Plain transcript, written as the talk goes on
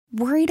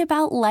Worried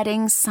about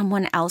letting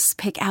someone else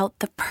pick out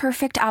the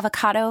perfect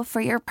avocado for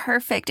your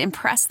perfect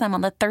impress them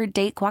on the third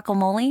date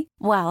guacamole?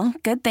 Well,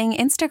 good thing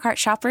Instacart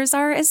shoppers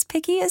are as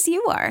picky as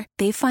you are.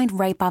 They find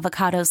ripe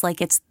avocados like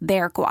it's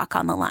their guac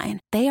on the line.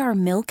 They are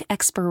milk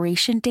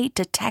expiration date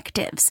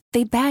detectives.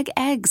 They bag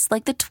eggs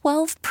like the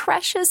 12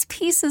 precious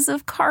pieces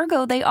of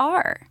cargo they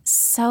are.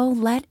 So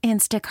let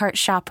Instacart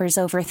shoppers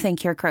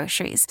overthink your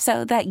groceries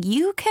so that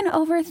you can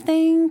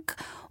overthink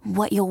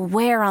what you'll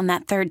wear on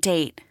that third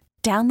date.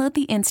 Download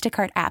the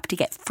Instacart app to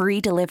get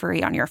free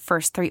delivery on your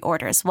first 3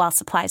 orders while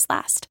supplies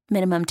last.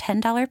 Minimum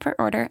 $10 per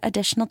order.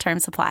 Additional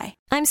terms apply.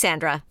 I'm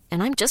Sandra,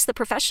 and I'm just the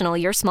professional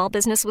your small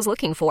business was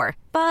looking for.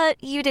 But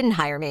you didn't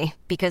hire me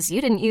because you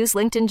didn't use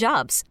LinkedIn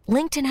Jobs.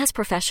 LinkedIn has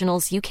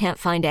professionals you can't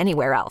find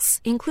anywhere else,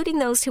 including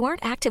those who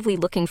aren't actively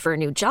looking for a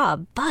new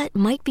job, but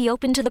might be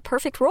open to the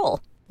perfect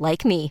role,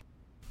 like me.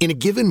 In a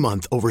given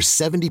month, over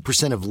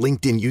 70% of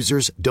LinkedIn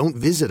users don't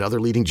visit other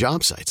leading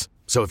job sites.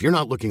 So if you're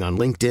not looking on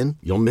LinkedIn,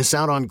 you'll miss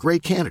out on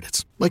great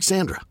candidates like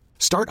Sandra.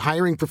 Start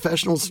hiring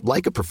professionals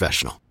like a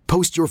professional.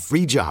 Post your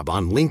free job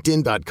on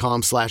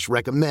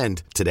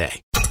linkedin.com/recommend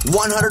today.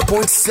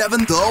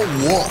 100.7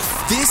 The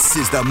Wolf. This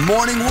is the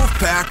Morning Wolf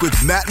Pack with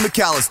Matt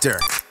McAllister.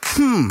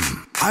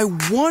 I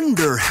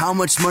wonder how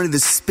much money the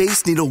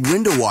Space Needle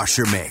window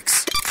washer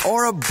makes.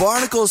 Or a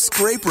barnacle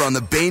scraper on the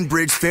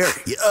Bainbridge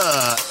Ferry.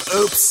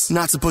 Oops,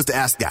 not supposed to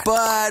ask that.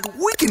 But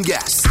we can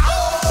guess.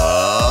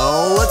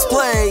 Let's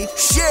play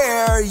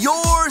Share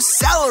Your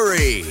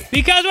Salary.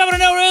 Because we want to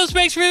know what else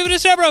makes for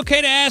December.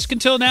 Okay to ask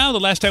until now. The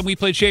last time we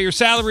played Share Your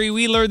Salary,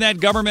 we learned that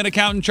government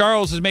accountant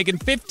Charles is making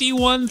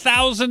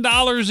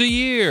 $51,000 a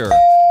year.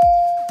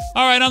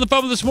 All right, on the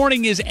phone this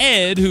morning is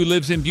Ed, who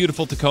lives in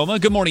beautiful Tacoma.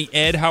 Good morning,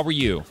 Ed. How are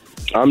you?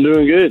 I'm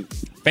doing good.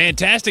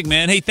 Fantastic,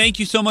 man. Hey, thank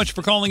you so much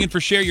for calling in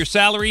for Share Your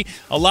Salary.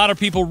 A lot of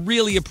people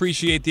really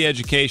appreciate the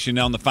education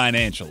on the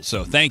financials,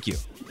 so thank you.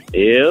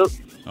 Yep.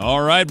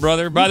 All right,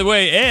 brother. By the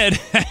way, Ed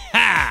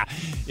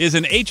is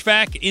an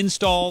HVAC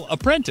install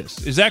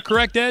apprentice. Is that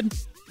correct, Ed?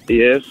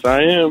 Yes,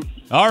 I am.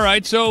 All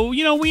right, so,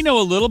 we know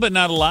a little, but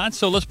not a lot,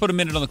 so let's put a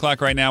minute on the clock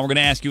right now. We're going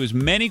to ask you as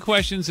many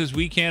questions as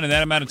we can in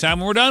that amount of time.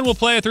 When we're done, we'll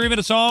play a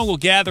 3-minute song. We'll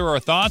gather our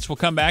thoughts. We'll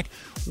come back.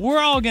 We're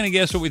all going to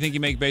guess what we think you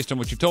make based on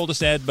what you've told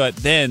us, Ed, but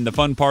then the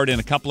fun part, in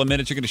a couple of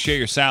minutes, you're going to share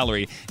your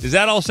salary. Does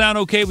that all sound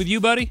okay with you,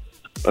 buddy?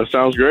 That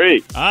sounds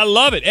great. I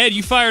love it. Ed,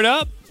 you fired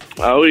up?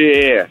 Oh,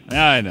 yeah.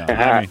 I know.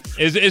 I mean,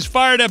 as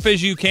fired up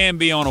as you can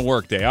be on a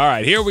work day. All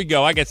right, here we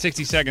go. I got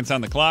 60 seconds on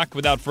the clock.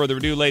 Without further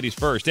ado, ladies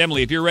first.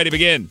 Emily, if you're ready,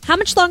 begin. How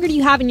much longer do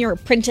you have in your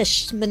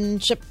apprenticeship?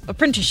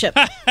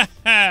 I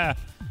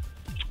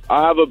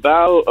have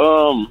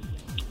about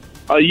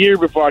a year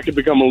before I could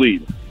become a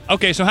lead.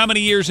 Okay, so how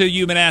many years have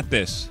you been at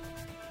this?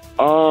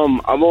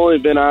 I've only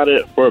been at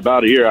it for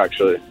about a year,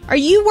 actually. Are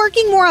you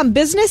working more on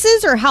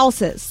businesses or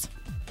houses?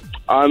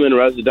 I'm in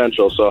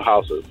residential, so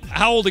houses.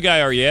 How old a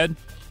guy are you, Ed?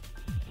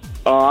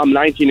 I'm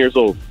 19 years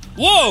old.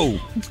 Whoa!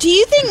 Do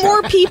you think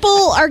more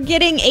people are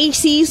getting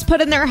ACs put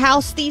in their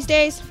house these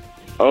days?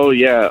 Oh,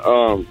 yeah.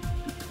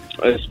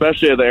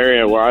 Especially in the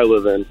area where I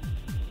live in.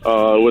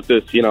 With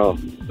this,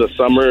 the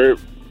summer,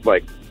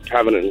 like,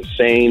 having an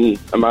insane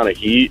amount of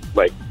heat,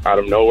 like, out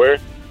of nowhere.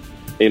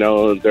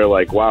 They're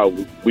like, wow,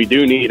 we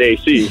do need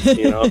AC,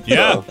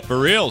 Yeah, so. For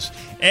reals.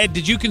 Ed,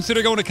 did you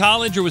consider going to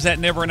college, or was that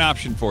never an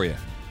option for you?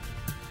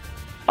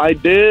 I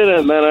did,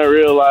 and then I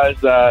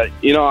realized that,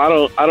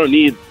 I don't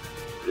need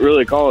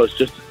really college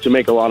just to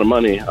make a lot of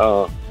money.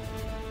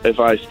 If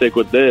I stick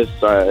with this,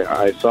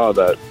 I saw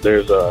that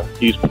there's a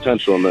huge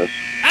potential in this.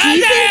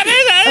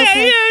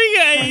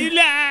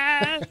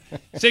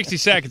 60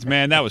 seconds,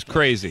 man. That was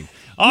crazy.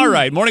 All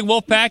right, Morning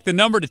Wolf Pack, the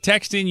number to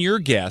text in your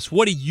guess.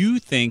 What do you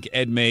think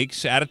Ed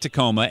makes out of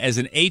Tacoma as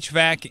an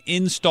HVAC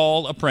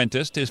install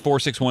apprentice is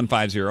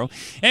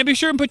 46150. And be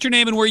sure and put your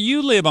name and where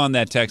you live on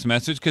that text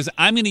message, because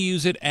I'm going to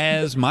use it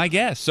as my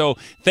guess. So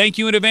thank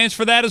you in advance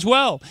for that as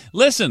well.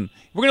 Listen,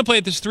 we're going to play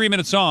this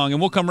 3-minute song, and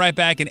we'll come right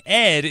back, and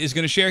Ed is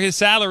going to share his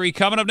salary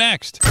coming up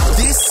next.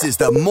 This is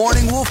the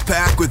Morning Wolf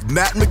Pack with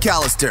Matt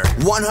McAllister.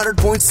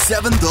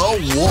 100.7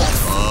 The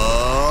Wolf.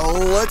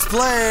 Let's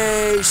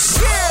play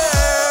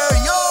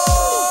Share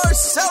Your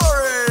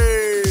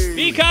Salary.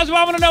 Because we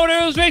want to know what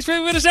it makes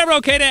for December.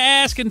 Okay to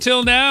ask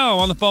until now.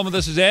 On the phone with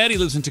us is Ed. He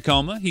lives in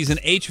Tacoma. He's an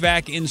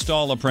HVAC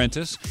install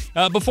apprentice.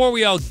 Before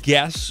we all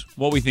guess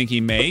what we think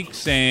he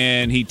makes,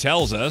 and he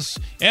tells us,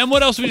 and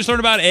what else we just learned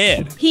about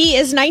Ed? He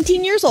is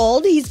 19 years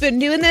old. He's been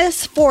doing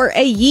this for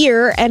a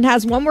year and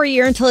has one more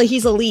year until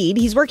he's a lead.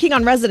 He's working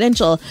on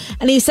residential,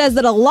 and he says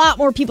that a lot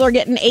more people are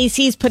getting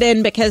ACs put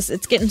in because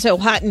it's getting so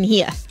hot in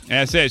here.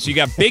 That's it. So you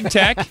got big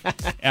tech.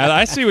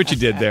 I see what you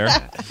did there.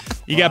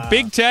 You got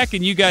big tech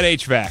and you got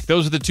HVAC.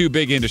 Those are the two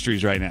big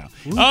industries right now.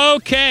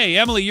 Okay,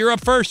 Emily, you're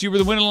up first. You were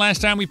the winner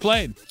last time we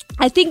played.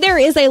 I think there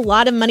is a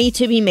lot of money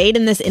to be made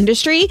in this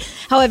industry.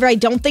 However, I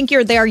don't think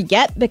you're there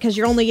yet because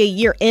you're only a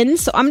year in.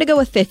 So I'm going to go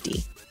with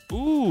 50.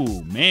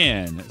 Ooh,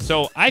 man.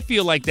 So I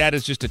feel like that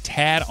is just a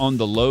tad on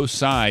the low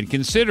side,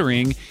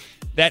 considering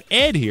that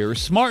Ed here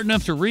is smart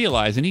enough to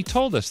realize, and he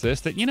told us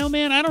this, that,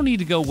 man, I don't need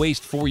to go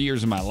waste 4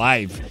 years of my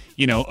life,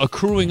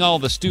 accruing all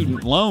the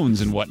student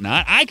loans and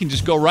whatnot. I can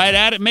just go right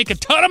at it, make a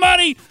ton of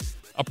money.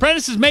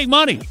 Apprentices make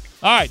money.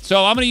 All right,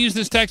 so I'm going to use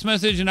this text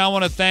message, and I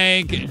want to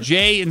thank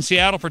Jay in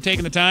Seattle for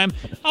taking the time.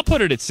 I'll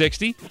put it at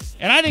 60,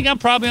 and I think I'm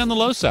probably on the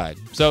low side.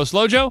 So,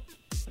 Slow Joe?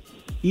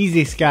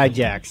 Easy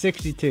Skyjack,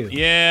 62.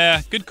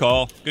 Yeah, good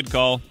call. Good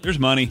call. There's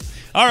money.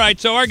 All right,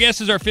 so our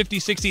guesses are 50,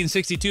 60, and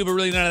 62, but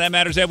really none of that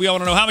matters, Ed. We all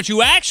want to know how much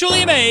you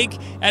actually make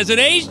as an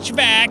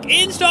HVAC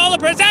install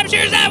apprentice. How much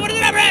is that? What is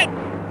the number,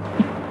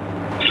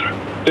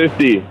 Ed?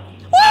 50.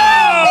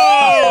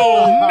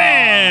 Oh,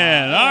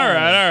 man. All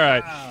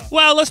right.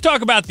 Well, let's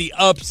talk about the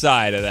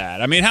upside of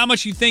that. I mean, how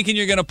much you thinking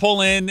you're going to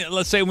pull in,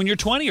 let's say, when you're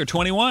 20 or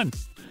 21?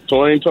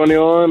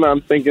 2021,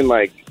 I'm thinking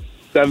like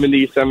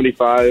 70,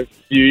 75. A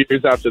few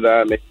years after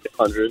that, maybe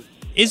 100.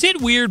 Is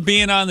it weird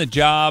being on the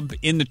job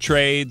in the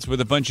trades with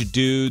a bunch of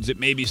dudes that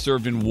maybe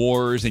served in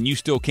wars and you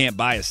still can't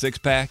buy a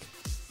six-pack?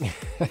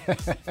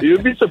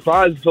 You'd be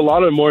surprised. It's a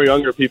lot of more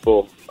younger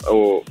people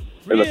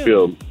in the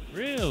field.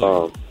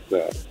 Really?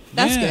 Yeah.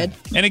 That's good.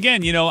 And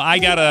again, I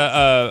got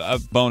a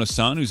bonus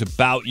son who's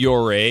about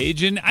your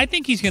age, and I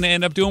think he's going to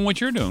end up doing what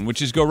you're doing,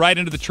 which is go right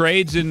into the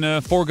trades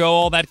and forego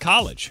all that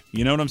college.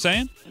 You know what I'm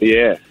saying?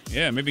 Yeah.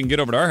 Yeah, maybe you can get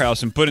over to our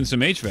house and put in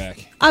some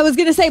HVAC. I was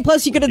going to say,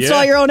 plus you could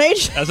install your own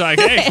That's like,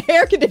 hey.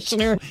 air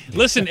conditioner.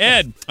 Listen,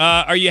 Ed,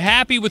 are you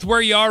happy with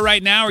where you are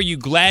right now? Are you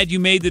glad you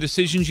made the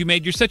decisions you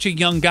made? You're such a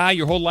young guy.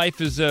 Your whole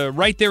life is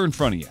right there in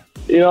front of you.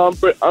 I'm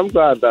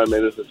glad that I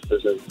made this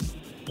decision.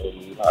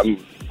 I'm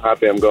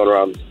happy I'm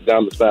going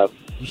down this path.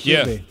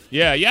 Yeah.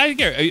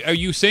 Are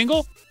you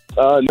single?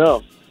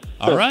 No.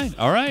 All right.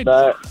 I'm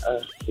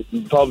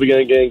probably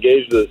going to get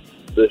engaged this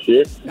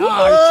year.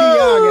 Oh, you're too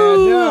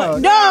young,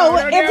 Ed. No,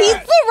 if he's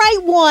the right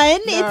one,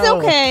 it's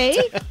okay.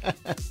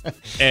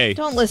 Hey.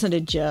 Don't listen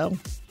to Joe.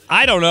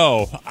 I don't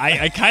know.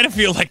 I kind of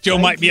feel like Joe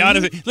might be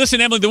honest.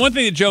 Listen, Emily, the one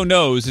thing that Joe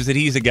knows is that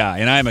he's a guy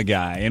and I'm a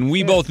guy. And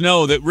we both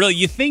know that really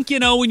you think you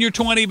know when you're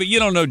 20, but you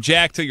don't know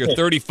jack till you're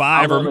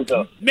 35 or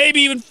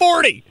maybe even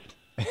 40.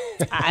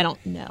 I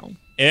don't know.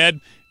 Ed,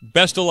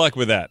 best of luck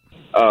with that.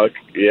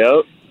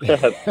 Yep.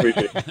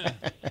 Appreciate it.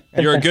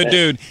 You're a good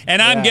dude.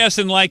 And I'm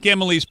guessing, like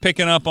Emily's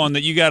picking up on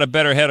that, you got a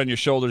better head on your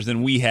shoulders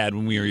than we had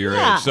when we were your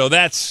age. So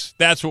that's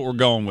what we're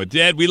going with.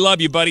 Ed, we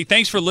love you, buddy.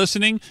 Thanks for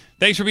listening.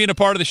 Thanks for being a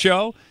part of the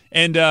show.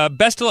 And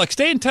best of luck.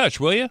 Stay in touch,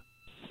 will you?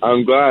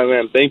 I'm glad,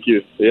 man. Thank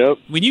you. Yep.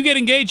 When you get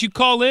engaged, you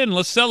call in and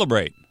let's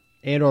celebrate.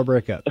 And or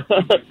break up.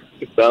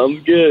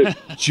 Sounds good.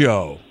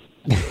 Joe.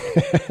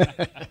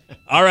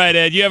 All right,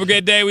 Ed. You have a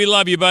great day. We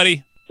love you,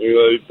 buddy.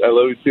 I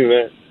love you too,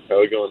 man. How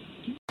are we going?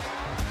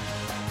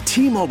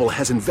 T-Mobile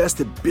has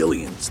invested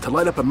billions to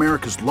light up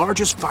America's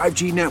largest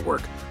 5G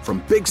network,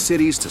 from big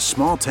cities to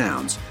small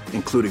towns,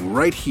 including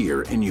right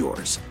here in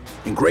yours.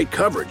 And great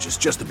coverage is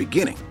just the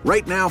beginning.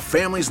 Right now,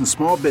 families and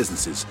small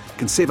businesses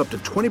can save up to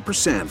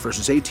 20%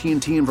 versus AT&T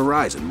and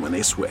Verizon when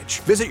they switch.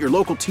 Visit your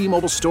local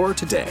T-Mobile store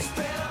today.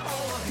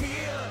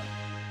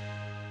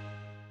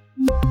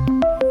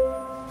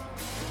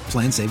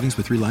 Plan savings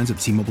with 3 lines of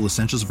T-Mobile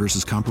Essentials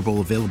versus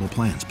comparable available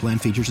plans. Plan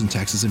features and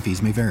taxes and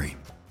fees may vary.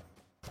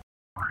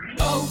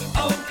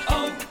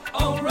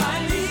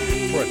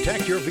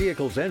 Protect your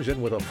vehicle's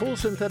engine with a full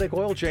synthetic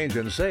oil change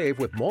and save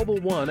with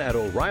Mobil 1 at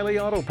O'Reilly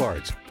Auto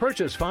Parts.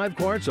 Purchase 5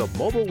 quarts of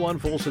Mobil 1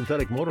 full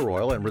synthetic motor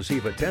oil and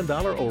receive a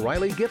 $10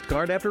 O'Reilly gift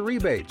card after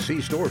rebate.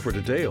 See store for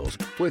details.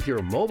 With your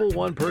Mobil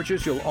 1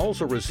 purchase, you'll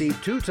also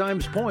receive 2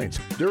 times points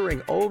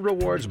during O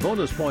Rewards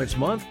Bonus Points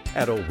Month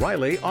at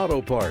O'Reilly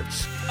Auto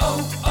Parts.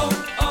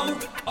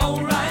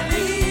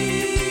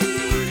 O'Reilly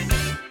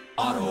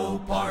Auto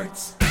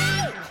Parts.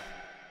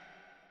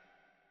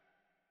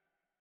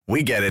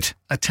 We get it.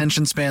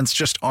 Attention spans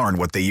just aren't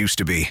what they used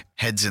to be.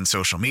 Heads in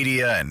social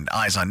media and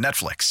eyes on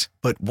Netflix.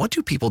 But what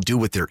do people do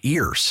with their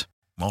ears?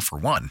 Well, for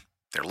one,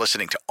 they're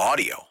listening to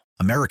audio.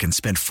 Americans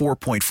spend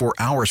 4.4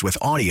 hours with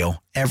audio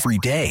every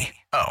day.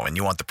 Oh, and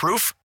you want the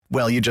proof?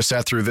 Well, you just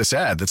sat through this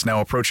ad that's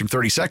now approaching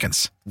 30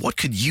 seconds. What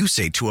could you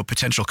say to a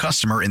potential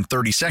customer in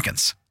 30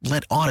 seconds?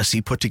 Let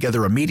Odyssey put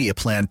together a media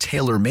plan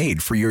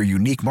tailor-made for your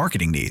unique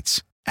marketing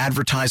needs.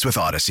 Advertise with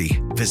Odyssey.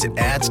 Visit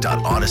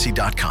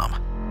ads.odyssey.com.